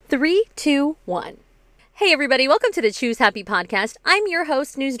3, 2, 1. Hey everybody, welcome to the Choose Happy podcast. I'm your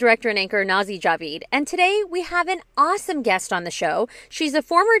host, news director and anchor Nazi Javid, and today we have an awesome guest on the show. She's a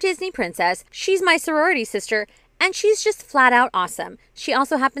former Disney princess, she's my sorority sister, and she's just flat out awesome. She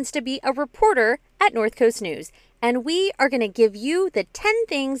also happens to be a reporter at North Coast News, and we are going to give you the 10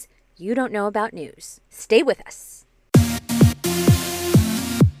 things you don't know about news. Stay with us.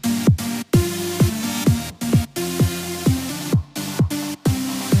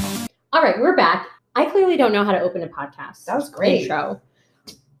 All right, we're back. I clearly don't know how to open a podcast. That was great. Intro.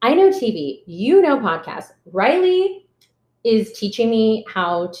 I know TV. You know podcasts. Riley is teaching me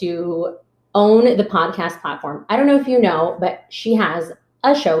how to own the podcast platform. I don't know if you know, but she has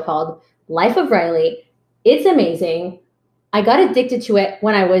a show called Life of Riley. It's amazing. I got addicted to it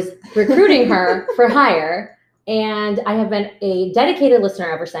when I was recruiting her for hire, and I have been a dedicated listener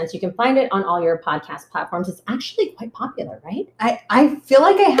ever since. You can find it on all your podcast platforms. It's actually quite popular, right? I feel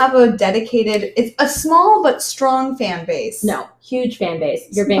like I have it's a small but strong fan base. No, huge fan base.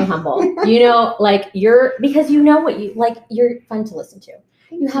 You're being humble. Because you know what you're fun to listen to.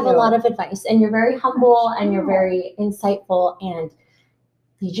 You have a lot of advice, and you're very humble, and you're very insightful, and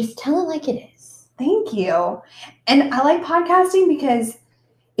you just tell it like it is. Thank you. And I like podcasting because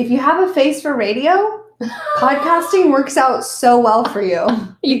if you have a face for radio, podcasting works out so well for you.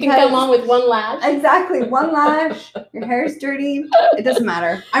 You can come on with one lash. Exactly. One lash. Your hair's dirty. It doesn't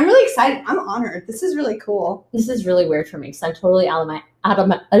matter. I'm really excited. I'm honored. This is really cool. This is really weird for me because I'm totally out of my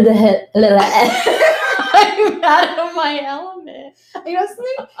I'm out of my element. You know something?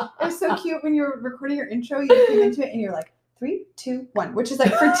 It was so cute when you were recording your intro. You came into it and you're like 3, 2, 1, which is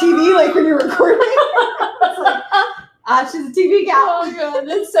like for TV, like when you're recording. It's like, she's a TV gal. Oh god,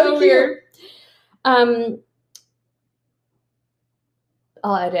 that's so weird. I'll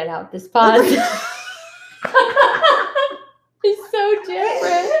edit out this pause. It's so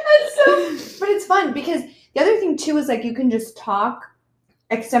different. But it's fun because the other thing too is like you can just talk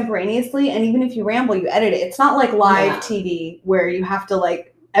extemporaneously, and even if you ramble, you edit it. It's not like live TV where you have to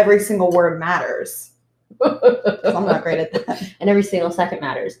like every single word matters. I'm not great at that. And every single second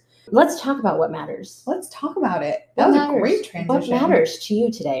matters. Let's talk about what matters. Let's talk about it. That was a great transition. What matters to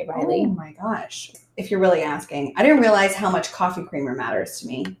you today, Riley? Oh my gosh. If you're really asking, I didn't realize how much coffee creamer matters to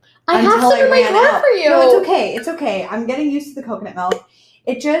me. I have some in my car for you. No, it's okay. It's okay. I'm getting used to the coconut milk.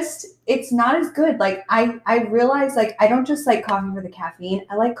 It's not as good. Like I realize like I don't just like coffee for the caffeine.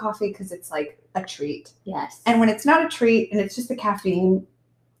 I like coffee because it's like a treat. Yes. And when it's not a treat and it's just the caffeine,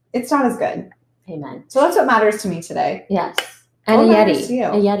 it's not as good. Amen. So that's what matters to me today. Yes. And what a matters to you?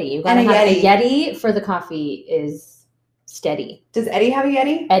 Yeti. A Yeti. You gotta have a Yeti for the coffee is steady. Does Eddie have a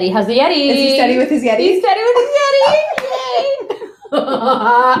Yeti? Eddie has a Yeti. Is he steady with his Yeti? He's steady with his Yeti. Yay.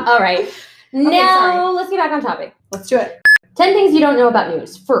 All right. Now let's get back on topic. Let's do it. 10 things you don't know about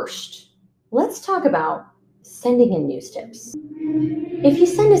news. First, let's talk about sending in news tips. If you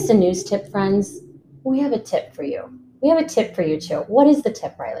send us a news tip, friends, we have a tip for you. We have a tip for you too. What is the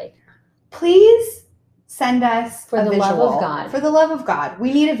tip, Riley? Please send us for the love of God. For the love of God.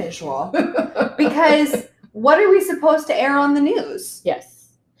 We need a visual. Because what are we supposed to air on the news?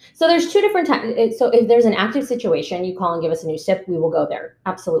 Yes. So there's two different times. So if there's an active situation, you call and give us a news tip, we will go there.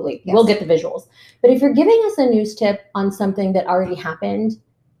 Absolutely. Yes. We'll get the visuals. But if you're giving us a news tip on something that already happened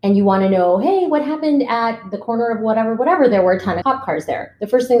and you want to know, hey, what happened at the corner of whatever, there were a ton of cop cars there. The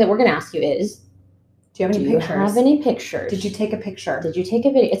first thing that we're going to ask you is, do you have any pictures? Did you take a picture? Did you take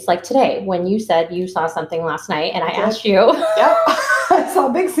a video? It's like today when you said you saw something last night and I asked you. Yep. I saw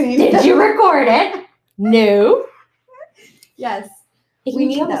a big scene. Did you record it? No. Yes. We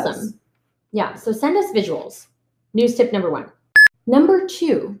need those. Yeah. So send us visuals. News tip number 1. Number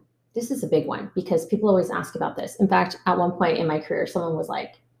 2. This is a big one because people always ask about this. In fact, at one point in my career, someone was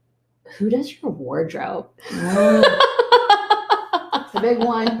like, who does your wardrobe? It's a big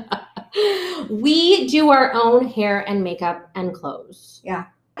one. We do our own hair and makeup and clothes. Yeah.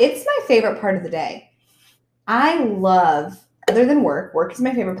 It's my favorite part of the day. I love, other than work is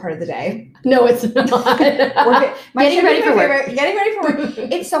my favorite part of the day. No, it's not. Getting ready for work.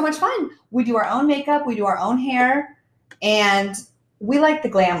 It's so much fun. We do our own makeup. We do our own hair. And we like the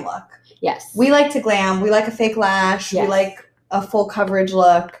glam look. Yes. We like to glam. We like a fake lash. Yes. We like a full coverage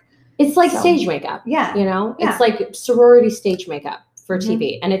look. It's like stage makeup. Yeah. You know? Yeah. It's like sorority stage makeup for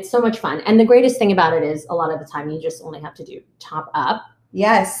TV. And it's so much fun. And the greatest thing about it is a lot of the time you just only have to do top up.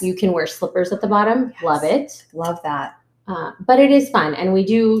 Yes. You can wear slippers at the bottom. Yes. Love it. Love that. But it is fun. And we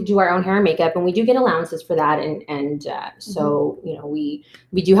do our own hair and makeup, and we do get allowances for that. And so, you know, we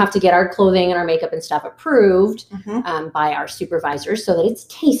do have to get our clothing and our makeup and stuff approved by our supervisors so that it's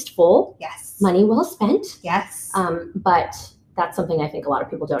tasteful. Yes. Money well spent. Yes. But that's something I think a lot of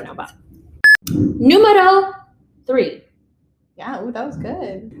people don't know about. Numero 3. Yeah, ooh, that was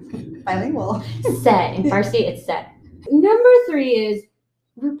good. Bilingual. Set. In Farsi, it's set. Number 3 is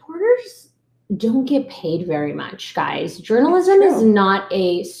reporters don't get paid very much, guys. Journalism is not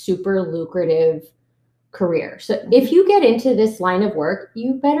a super lucrative career. So if you get into this line of work,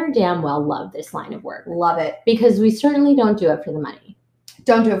 you better damn well love this line of work. Love it. Because we certainly don't do it for the money.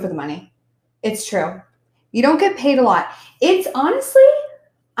 Don't do it for the money. It's true. You don't get paid a lot. It's honestly,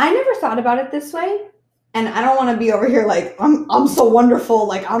 I never thought about it this way. And I don't want to be over here like, I'm so wonderful,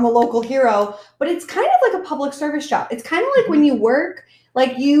 like I'm a local hero. But it's kind of like a public service job. It's kind of like when you work,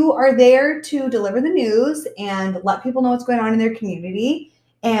 like you are there to deliver the news and let people know what's going on in their community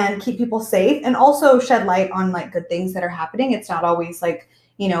and keep people safe and also shed light on like good things that are happening. It's not always like,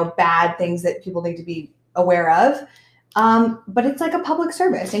 you know, bad things that people need to be aware of. But it's like a public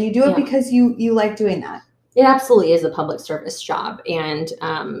service and you do it because you like doing that. It absolutely is a public service job. And,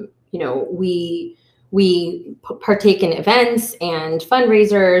 you know, we partake in events and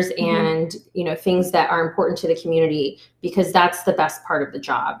fundraisers and, you know, things that are important to the community, because that's the best part of the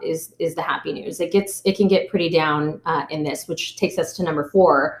job is the happy news. It can get pretty down in this, which takes us to number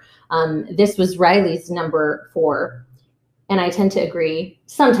 4. This was Riley's number 4. And I tend to agree.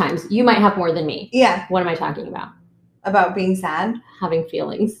 Sometimes you might have more than me. Yeah. What am I talking about? About being sad? Having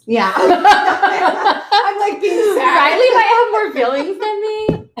feelings. Yeah. I'm like being sad. Riley might have more feelings than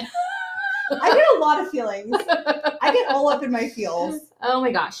me. I get a lot of feelings. I get all up in my feels. Oh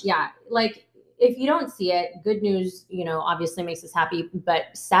my gosh. Yeah. Like if you don't see it, good news, you know, obviously makes us happy, but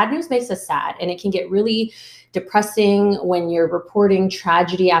sad news makes us sad. And it can get really depressing when you're reporting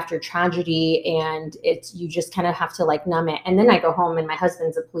tragedy after tragedy, and you just kind of have to like numb it. And then I go home and my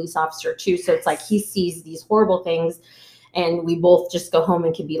husband's a police officer too. So it's like he sees these horrible things and we both just go home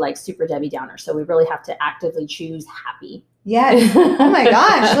and can be like super Debbie Downer. So we really have to actively choose happy. Yes. Oh my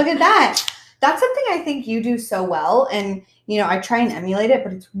gosh. Look at that. That's something I think you do so well. And, you know, I try and emulate it,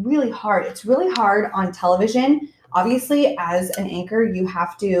 but it's really hard. It's really hard on television. Obviously, as an anchor, you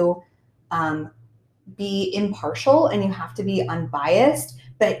have to be impartial and you have to be unbiased,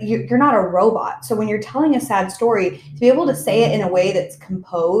 but you're not a robot. So when you're telling a sad story, to be able to say it in a way that's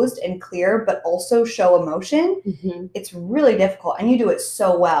composed and clear, but also show emotion, it's really difficult. And you do it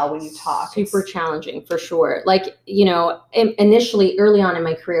so well when you talk. Super challenging for sure. Like, you know, initially early on in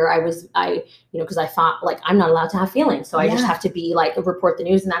my career, you know, because I thought like, I'm not allowed to have feelings. So I just have to be like, report the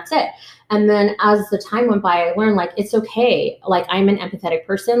news and that's it. And then as the time went by, I learned like, it's okay. Like I'm an empathetic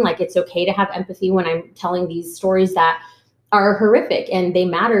person. Like it's okay to have empathy when I'm telling these stories that are horrific and they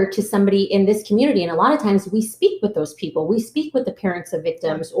matter to somebody in this community. And a lot of times we speak with those people. We speak with the parents of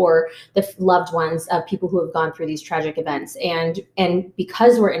victims or the loved ones of people who have gone through these tragic events. And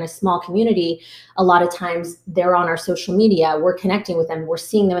because we're in a small community, a lot of times they're on our social media, we're connecting with them, we're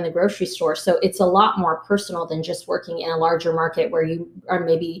seeing them in the grocery store. So it's a lot more personal than just working in a larger market where you are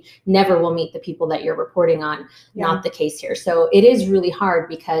maybe never will meet the people that you're reporting on. Not the case here. So it is really hard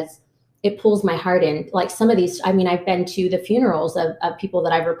because it pulls my heart in. Like some of these, I mean, I've been to the funerals of people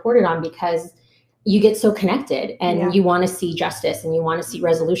that I've reported on because you get so connected and you want to see justice and you want to see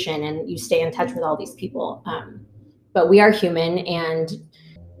resolution and you stay in touch with all these people. But we are human. And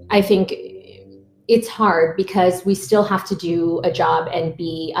I think it's hard because we still have to do a job and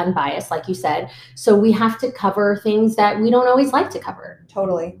be unbiased, like you said. So we have to cover things that we don't always like to cover.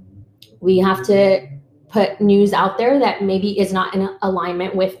 Totally. We have to put news out there that maybe is not in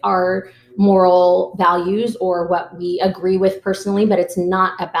alignment with our moral values or what we agree with personally, but it's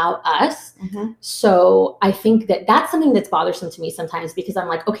not about us. So I think that that's something that's bothersome to me sometimes because I'm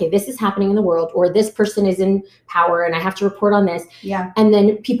like, okay, this is happening in the world or this person is in power and I have to report on this. And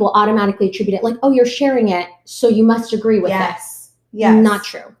then people automatically attribute it like, oh, you're sharing it, so you must agree with it. Yes. Not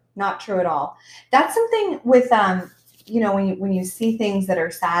true. Not true at all. That's something with, you know, when you see things that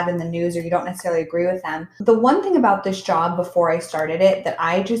are sad in the news or you don't necessarily agree with them. The one thing about this job before I started it that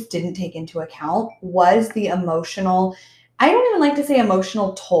I just didn't take into account was the emotional, I don't even like to say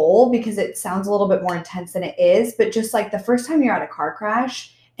emotional toll because it sounds a little bit more intense than it is, but just like the first time you're at a car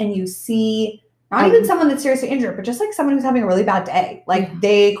crash and you see not even someone that's seriously injured, but just like someone who's having a really bad day, like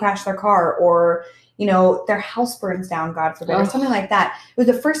they crash their car or, you know, their house burns down, God forbid, or something like that. It was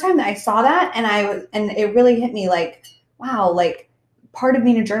the first time that I saw that and it really hit me like, wow, like part of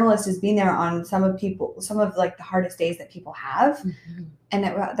being a journalist is being there on some of like the hardest days that people have. And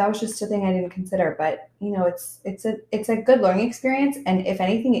that was just a thing I didn't consider, but you know, it's a good learning experience. And if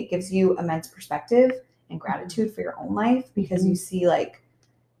anything, it gives you immense perspective and gratitude for your own life because you see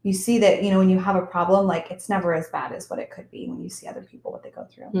that, you know, when you have a problem, like it's never as bad as what it could be when you see other people, what they go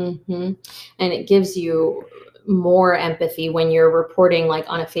through. And it gives you more empathy when you're reporting like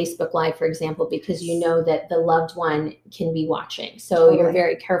on a Facebook Live, for example, because you know that the loved one can be watching. So you're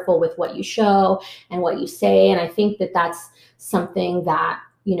very careful with what you show and what you say. And I think that that's something that,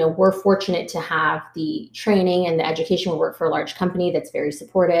 you know, we're fortunate to have the training and the education. We work for a large company that's very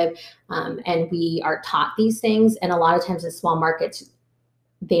supportive, and we are taught these things. And a lot of times in small markets,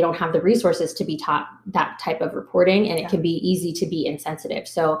 they don't have the resources to be taught that type of reporting, and it can be easy to be insensitive.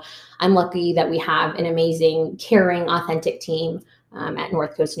 So I'm lucky that we have an amazing, caring, authentic team at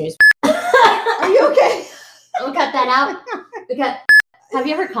North Coast News. Are you okay? We'll cut that out. Have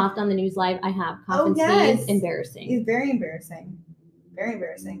you ever coughed on the news live? I have. Cough and sneeze. Embarrassing. It's very embarrassing. Very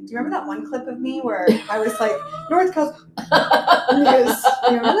embarrassing. Do you remember that one clip of me where I was like, North Coast News?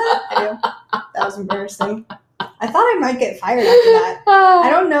 You remember that? I do. That was embarrassing. I thought I might get fired after that. I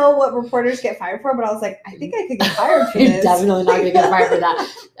don't know what reporters get fired for, but I was like, I think I could get fired for this. You're definitely not going to get fired for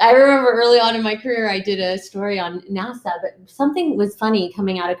that. I remember early on in my career, I did a story on NASA, but something was funny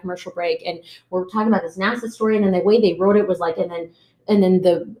coming out of commercial break, and we're talking about this NASA story, and then the way they wrote it was like,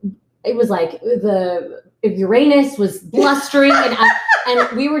 it was like the Uranus was blustering,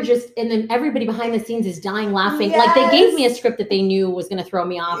 and we were just, and then everybody behind the scenes is dying laughing. Like they gave me a script that they knew was going to throw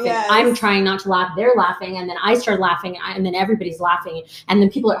me off, and I'm trying not to laugh. They're laughing, and then I start laughing, and then everybody's laughing, and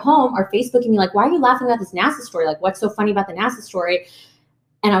then people at home are Facebooking me like, "Why are you laughing about this NASA story? Like, what's so funny about the NASA story?"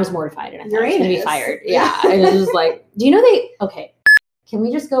 And I was mortified, and I thought I was going to be fired. Yeah, and it was like, do you know Okay, can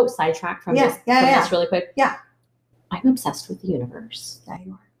we just go sidetrack from this really quick? Yeah, I'm obsessed with the universe. Yeah,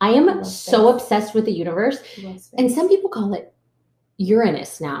 you are. I am so obsessed with the universe, and some people call it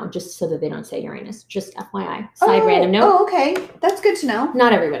Uranus now, just so that they don't say Uranus. Just FYI. Random note. Oh, okay. That's good to know.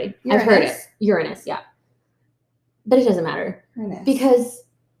 Not everybody. Uranus. I've heard it. Uranus, yeah. But it doesn't matter. Uranus. Because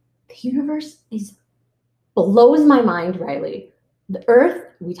the universe blows my mind, Riley. The Earth,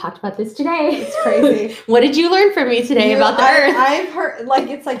 we talked about this today. It's crazy. What did you learn from me today about the Earth? I've heard, like,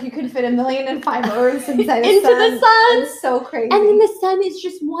 it's like you could fit 1,000,005 Earths inside the sun. It's so crazy. And then the sun is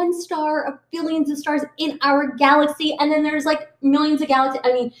just one star of billions of stars in our galaxy. And then there's like millions of galaxies.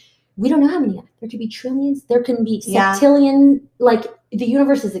 I mean, we don't know how many. There could be trillions. There can be septillion. Like, the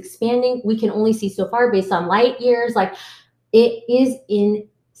universe is expanding. We can only see so far based on light years. Like, it is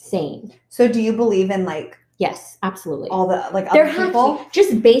insane. So do you believe in, like, yes, absolutely. all the, like, other people?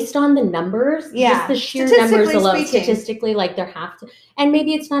 Just based on the numbers, just the sheer numbers alone, statistically, like, there have to, and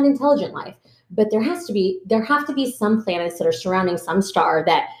maybe it's not intelligent life, but there have to be some planets that are surrounding some star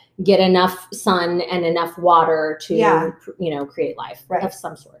that get enough sun and enough water to, create life of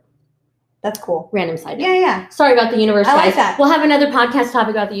some sort. That's cool. Random side note. Yeah. Sorry about the universe, guys. I like that. We'll have another podcast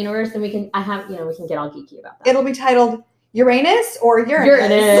topic about the universe, and we can get all geeky about that. It'll be titled Uranus or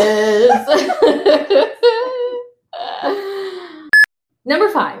Uranus. Number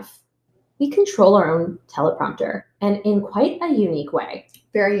 5, we control our own teleprompter, and in quite a unique way.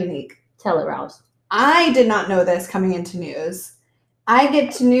 Very unique. Tell it, Rouse. I did not know this coming into news. I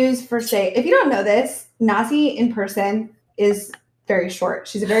get to news first day. If you don't know this, Nazi in person is very short.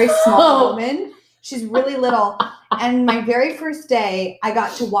 She's a very small woman. She's really little. And my very first day, I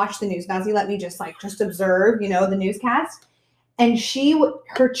got to watch the news. Nazi let me just observe, the newscast. And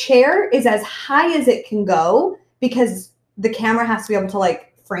her chair is as high as it can go because the camera has to be able to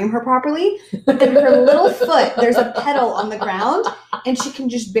frame her properly. But then her little foot, there's a pedal on the ground, and she can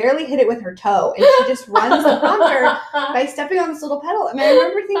just barely hit it with her toe. And she just runs the prompter by stepping on this little pedal. I mean, I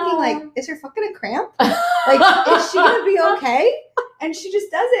remember thinking, is her foot gonna cramp? Is she gonna be okay? And she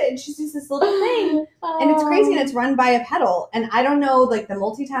just does it, and she's just this little thing. And it's crazy, and it's run by a pedal. And I don't know, the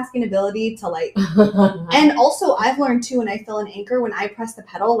multitasking ability to and also I've learned too, when I fill an anchor, when I press the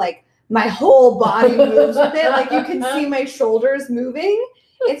pedal, my whole body moves with it. You can see my shoulders moving.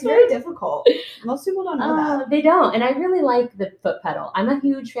 It's very difficult. Most people don't know that. They don't. And I really like the foot pedal. I'm a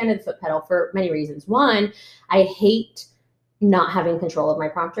huge fan of the foot pedal for many reasons. One, I hate not having control of my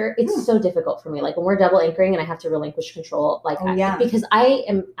prompter. It's so difficult for me. When we're double anchoring and I have to relinquish control, because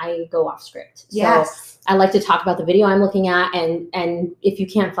I go off script. So I like to talk about the video I'm looking at, and if you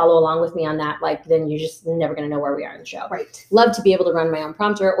can't follow along with me on that, then you're just never going to know where we are in the show. Right. Love to be able to run my own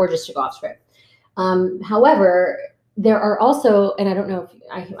prompter or just to go off script. However, there are also, and I don't know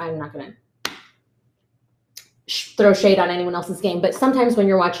if I'm not going to throw shade on anyone else's game, but sometimes when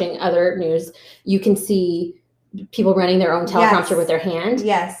you're watching other news, you can see people running their own teleprompter with their hand.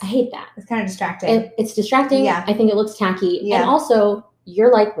 Yes. I hate that. It's kind of distracting. It's distracting. Yeah. I think it looks tacky. Yeah. And also,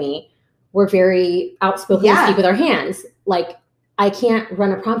 you're like me. We're very outspoken and speak with our hands. I can't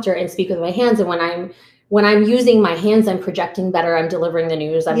run a prompter and speak with my hands. And when I'm using my hands, I'm projecting better. I'm delivering the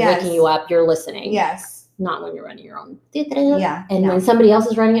news. I'm waking you up. You're listening. Yes. Not when you're running your own. Yeah. And when somebody else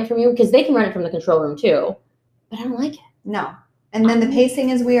is running it from you, because they can run it from the control room too. but I don't like it. No. And then the pacing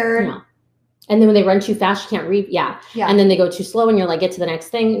is weird. No. And then when they run too fast, you can't read. Yeah. And then they go too slow and you're like, get to the next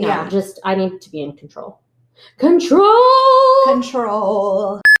thing. No, I need to be in control. Control.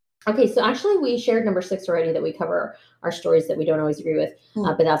 Okay, so actually we shared number 6 already, that we cover our stories that we don't always agree with,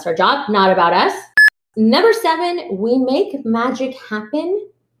 but that's our job, not about us. Number 7, we make magic happen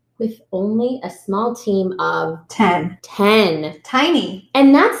with only a small team of 10. Tiny.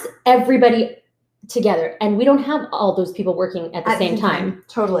 And that's everybody together. And we don't have all those people working at the same time.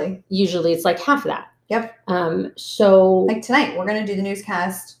 Totally. Usually it's like half of that. Yep. So like tonight, we're going to do the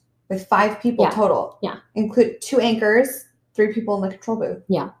newscast with 5 people total. Yeah. Include 2 anchors, 3 people in the control booth.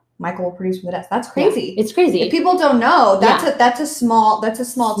 Yeah. Michael will produce from the desk. That's crazy. Yeah, it's crazy. If people don't know, that's a small team to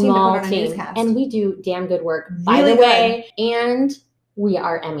put on a newscast. And we do damn good work, by the way. And we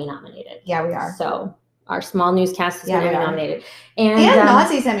are Emmy nominated. Yeah, we are. So our small newscast has been Emmy nominated. And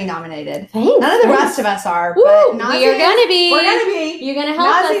Nazi's Emmy nominated. Thanks. None of the rest of us are. Woo, but Nazi we are gonna be. We're gonna be. You're gonna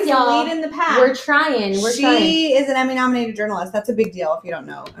help Nazi's us, y'all. lead in the pack. We're trying. She is an Emmy nominated journalist. That's a big deal if you don't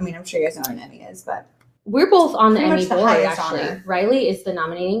know. I mean, I'm sure you guys know what an Emmy is, but we're both on the pretty Emmy much the board. highest Actually, honor. Riley is the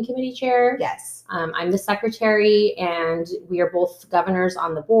nominating committee chair. Yes. I'm the secretary, and we are both governors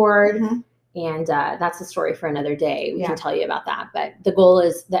on the board. Mm-hmm. And that's a story for another day. We can tell you about that. But the goal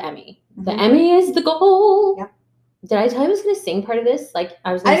is the Emmy. Mm-hmm. The Emmy is the goal. Yep. Did I tell you I was going to sing part of this? Like,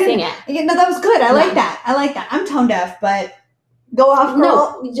 I was going to sing it. Yeah, no, that was good. I like that. I'm tone deaf, but go off,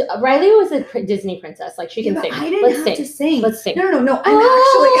 girl. No, Riley was a Disney princess. Like, she can sing. I didn't have to sing. Let's sing. No. I'm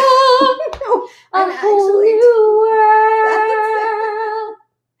actually. A whole new world.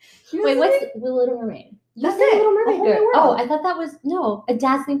 Wait, what's Little Mermaid? That's it. Little Mermaid. Oh, I thought that was a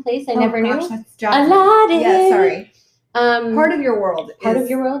dazzling place. I never knew. That's Aladdin. Yeah, sorry. Part of your world. Part of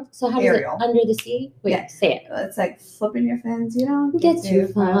your world. So how does Ariel. it? Under the sea. Wait, say it. It's like flipping your fins. You don't get too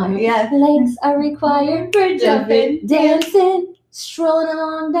far. Yeah. Legs are required for jumping, dancing, strolling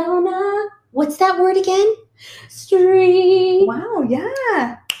along down a. What's that word again? Street. Wow.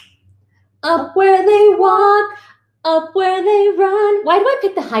 Yeah. Up where they walk. Up where they run. Why do I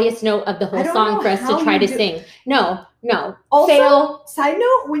pick the highest note of the whole song for us to try to sing? No. Also, fail. Side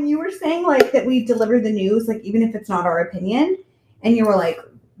note, when you were saying like that we deliver the news, like even if it's not our opinion, and you were like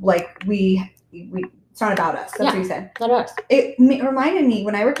we it's not about us. That's what you said. Not us. It reminded me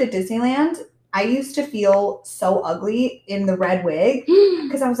when I worked at Disneyland, I used to feel so ugly in the red wig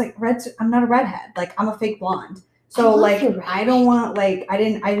because I was like, I'm not a redhead. Like I'm a fake blonde. So like I don't want I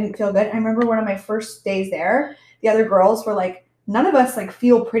didn't feel good. I remember one of my first days there. The other girls were like, none of us like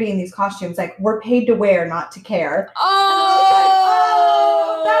feel pretty in these costumes. Like we're paid to wear, not to care.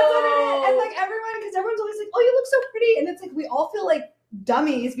 Oh, that's what it is. And like everyone's always like, oh, you look so pretty. And it's like, we all feel like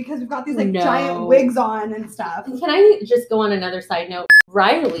dummies because we've got these like giant wigs on and stuff. Can I just go on another side note?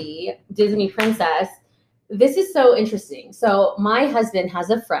 Riley, Disney princess. This is so interesting. So my husband has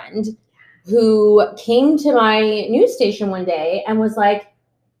a friend who came to my news station one day and was like,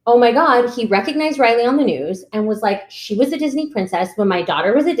 oh my God, he recognized Riley on the news and was like, she was a Disney princess when my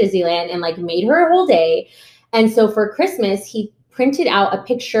daughter was at Disneyland and like made her a whole day. And so for Christmas, he printed out a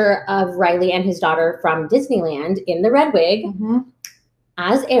picture of Riley and his daughter from Disneyland in the red wig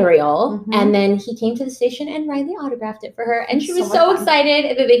as Ariel. And then he came to the station and Riley autographed it for her. And she was so excited.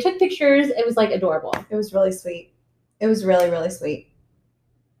 And then they took pictures. It was like adorable. It was really sweet. It was really, really sweet.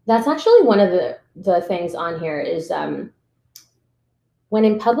 That's actually one of the things on here is when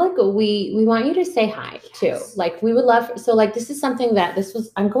in public, we want you to say hi too. Like we would love. So like this is something that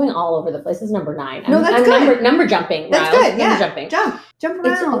I'm going all over the place. This is number 9. No, that's good. Number jumping. That's good. Yeah. Jumping. Jump around.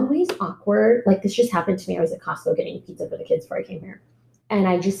 It's always awkward. Like this just happened to me. I was at Costco getting pizza for the kids before I came here, and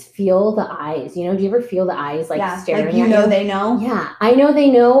I just feel the eyes. You know, do you ever feel the eyes staring at you? They know. Yeah, I know they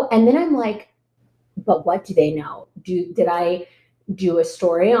know, and then I'm like, but what do they know? Did I do a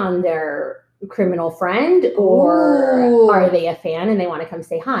story on their criminal friend, or are they a fan and they want to come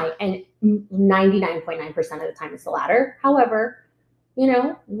say hi? And 99.9% of the time it's the latter. However, you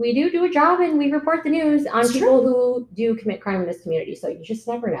know, we do a job and we report the news on people who do commit crime in this community. So you just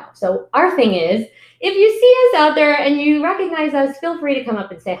never know. So our thing is, if you see us out there and you recognize us, feel free to come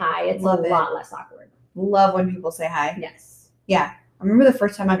up and say hi. It's lot less awkward. Love when people say hi. Yes. Yeah. I remember the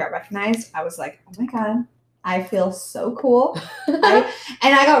first time I got recognized, I was like, oh my God, I feel so cool.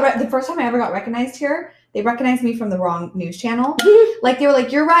 The first time I ever got recognized here, they recognized me from the wrong news channel. Like they were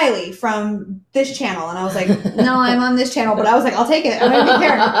like, you're Riley from this channel. And I was like, no, I'm on this channel. But I was like, I'll take it. I don't even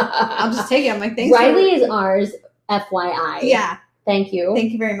care. I'll just take it. I'm like, thanks. Riley is ours, FYI. Yeah. Thank you.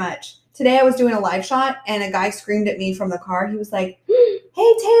 Thank you very much. Today I was doing a live shot and a guy screamed at me from the car. He was like, hey,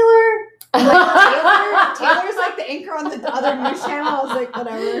 Taylor, Like, Taylor's like the anchor on the other news channel. I was like,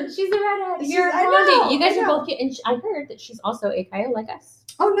 whatever. She's a redhead. You're blondie. You guys are both cute. And I heard that she's also a Kyle like us.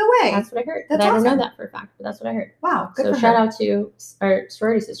 Oh, no way. That's what I heard. That's I don't know awesome. that for a fact, but that's what I heard. Wow. Good So for shout her. out to our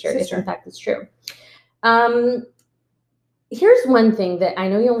sorority sister if in fact it's true. Here's one thing that I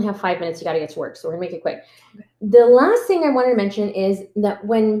know you only have 5 minutes. You got to get to work, so we're gonna make it quick. Okay. The last thing I wanted to mention is that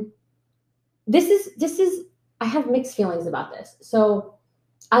when this is I have mixed feelings about this. So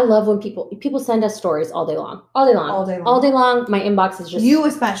I love when people send us stories all day long. My inbox is just you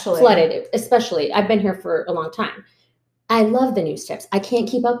especially flooded. Especially, I've been here for a long time. I love the news tips. I can't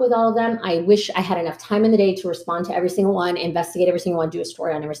keep up with all of them. I wish I had enough time in the day to respond to every single one, investigate every single one, do a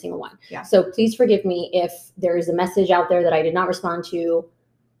story on every single one. Yeah. So please forgive me if there is a message out there that I did not respond to.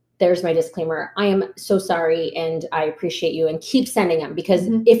 There's my disclaimer. I am so sorry, and I appreciate you, and keep sending them, because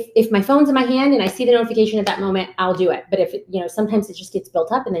if my phone's in my hand and I see the notification at that moment, I'll do it. But if sometimes it just gets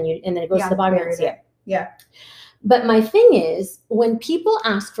built up and then it goes to the bottom and see it. Yeah. But my thing is, when people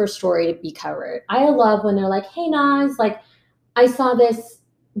ask for a story to be covered, I love when they're like, hey, Naz, like, I saw this,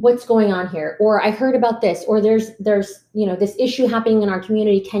 what's going on here? Or I heard about this, or there's this issue happening in our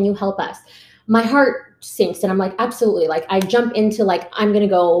community. Can you help us? My heart sinks, and I'm like, absolutely. Like, I jump into like, I'm going to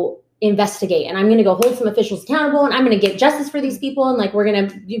go investigate, and I'm going to go hold some officials accountable, and I'm going to get justice for these people. And like, we're going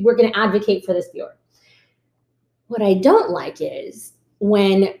to advocate for this viewer. What I don't like is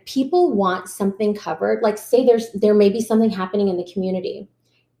when people want something covered, like say there may be something happening in the community,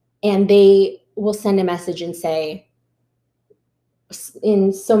 and they will send a message and say,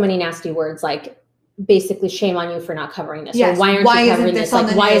 in so many nasty words, like basically, shame on you for not covering this. Yes. Or why aren't you covering this?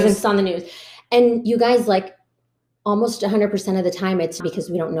 Like, why isn't this on the news? And you guys, like, almost 100% of the time, it's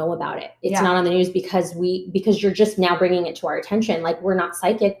because we don't know about it. It's not on the news because you're just now bringing it to our attention. Like, we're not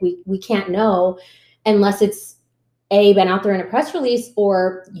psychic. We can't know unless it's been out there in a press release,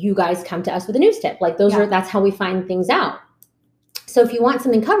 or you guys come to us with a news tip. Like, that's how we find things out. So if you want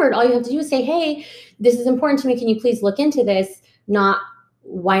something covered, all you have to do is say, hey, this is important to me. Can you please look into this? Not,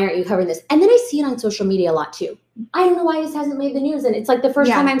 why aren't you covering this? And then I see it on social media a lot too. I don't know why this hasn't made the news. And it's like the first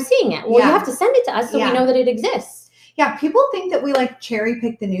time I'm seeing it. Well, you have to send it to us so we know that it exists. Yeah. People think that we like cherry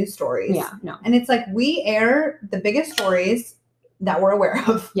pick the news stories. Yeah. No. And it's like, we air the biggest stories that we're aware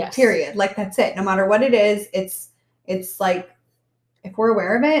of. Yes. Period. Like, that's it. No matter what it is, it's like, if we're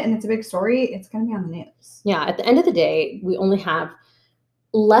aware of it and it's a big story, it's going to be on the news. Yeah. At the end of the day, we only have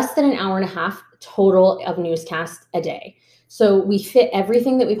less than an hour and a half total of newscasts a day. So we fit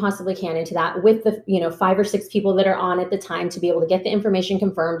everything that we possibly can into that, with the 5 or 6 people that are on at the time to be able to get the information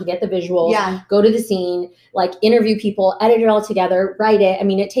confirmed, to get the visuals, go to the scene, like interview people, edit it all together, write it. I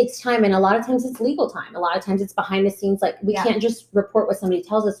mean, it takes time, and a lot of times it's legal time. A lot of times it's behind the scenes. Like, we can't just report what somebody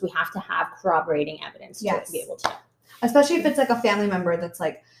tells us. We have to have corroborating evidence to be able to. Especially if it's like a family member that's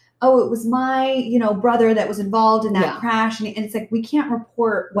like, oh, it was my, brother that was involved in that crash. And it's like, we can't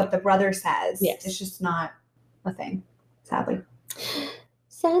report what the brother says. Yes. It's just not a thing. Sadly.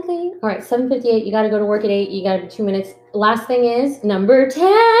 All right, 7:58. You got to go to work at 8. You got 2 minutes. Last thing is number 10.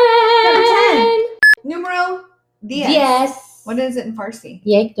 Numero 10. Yes. What is it in Farsi?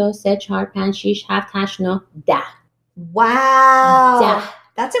 Yek do se char pan shish haft hash no da. Wow. Da.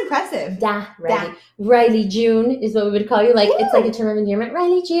 That's impressive. Da. Riley June is what we would call you. Like, it's like a term of endearment.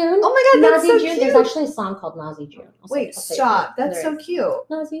 Riley June. Oh my God, that's Nazi so June. cute. There's actually a song called Nazi June. Wait, stop. That's so cute.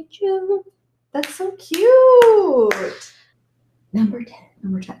 Nazi June. That's so cute. Number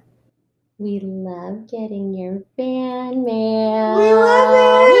 10. We love getting your fan mail. We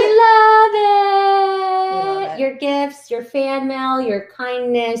love it. Your gifts, your fan mail, your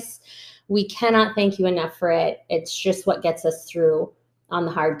kindness. We cannot thank you enough for it. It's just what gets us through on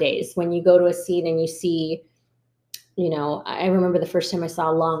the hard days. When you go to a scene and you see, I remember the first time I saw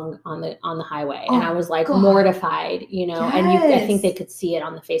Lung on the highway, and I was like mortified, and I think they could see it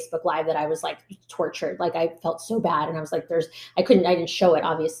on the Facebook Live that I was like tortured. Like, I felt so bad, and I was like, I didn't show it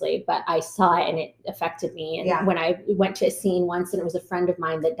obviously, but I saw it and it affected me. And when I went to a scene once, and it was a friend of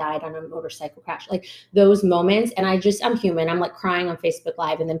mine that died on a motorcycle crash, like those moments. And I'm human. I'm like crying on Facebook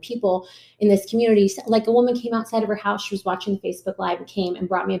Live. And then people in this community, like a woman came outside of her house. She was watching the Facebook Live and came and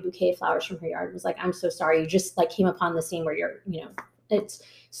brought me a bouquet of flowers from her yard. It was like, I'm so sorry. You just like came upon the scene where you're, it's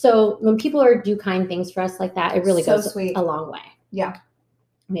so when people do kind things for us like that, it really goes sweet. A long way. Yeah.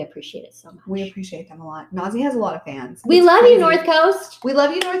 We appreciate it so much. We appreciate them a lot. Nazi has a lot of fans. We love you, North Coast. We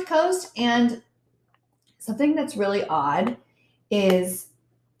love you, North Coast. And something that's really odd is,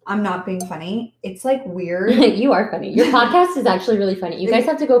 I'm not being funny. It's like weird. You are funny. Your podcast is actually really funny. You guys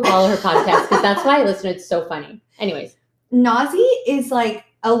have to go follow her podcast, because that's why I listen. It's so funny. Anyways. Nazi is like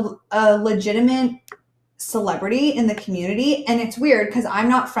a legitimate celebrity in the community, and it's weird because I'm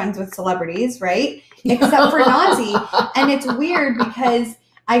not friends with celebrities, right? Except for Nazi. And it's weird because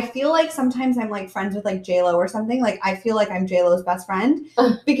I feel like sometimes I'm like friends with like J-Lo or something. Like I feel like I'm J-Lo's best friend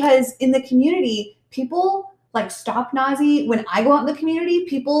because in the community, people like stop Nazi. When I go out in the community,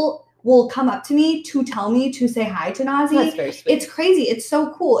 people will come up to me to tell me to say hi to Nazi. That's very sweet. It's crazy. It's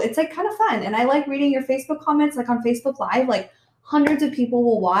so cool. It's like kind of fun. And I like reading your Facebook comments, like on Facebook Live, like hundreds of people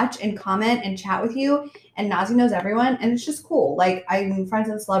will watch and comment and chat with you, and Nazi knows everyone, and it's just cool. Like I'm friends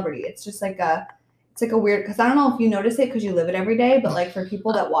with a celebrity. It's just like it's like a weird, because I don't know if you notice it because you live it every day, but like for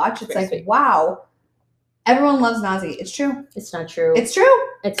people that watch, it's like, sweet. Wow, everyone loves Nazi. It's true. It's not true. It's true.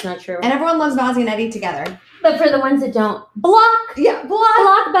 It's not true. And everyone loves Nazi and Eddie together. But for the ones that don't, block. Yeah,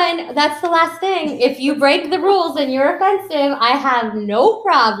 Block button. That's the last thing. If you break the rules and you're offensive, I have no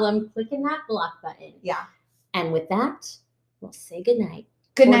problem clicking that block button. Yeah. And with that, we'll say goodnight.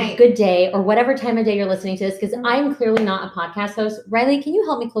 Good or night. Good day, or whatever time of day you're listening to this, because I'm clearly not a podcast host. Riley, can you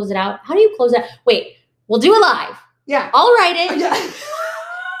help me close it out? How do you close it? Wait, we'll do it live. Yeah. I'll write it. Yeah.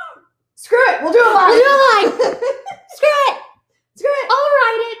 Screw it. We'll do it live. We'll do it live. Screw it. Screw it. I'll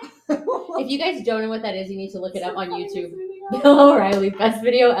write it. If you guys don't know what that is, you need to look it up on YouTube. Bill O'Reilly, best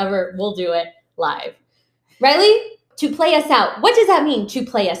video ever. We'll do it live. Riley, to play us out. What does that mean, to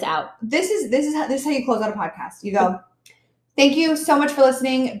play us out? This is how you close out a podcast. You go, thank you so much for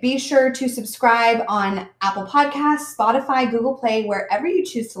listening. Be sure to subscribe on Apple Podcasts, Spotify, Google Play, wherever you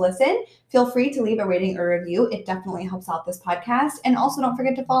choose to listen. Feel free to leave a rating or review. It definitely helps out this podcast. And also don't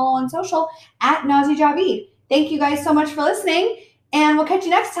forget to follow on social at Nazi Javid. Thank you guys so much for listening. And we'll catch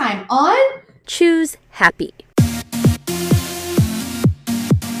you next time on Choose Happy.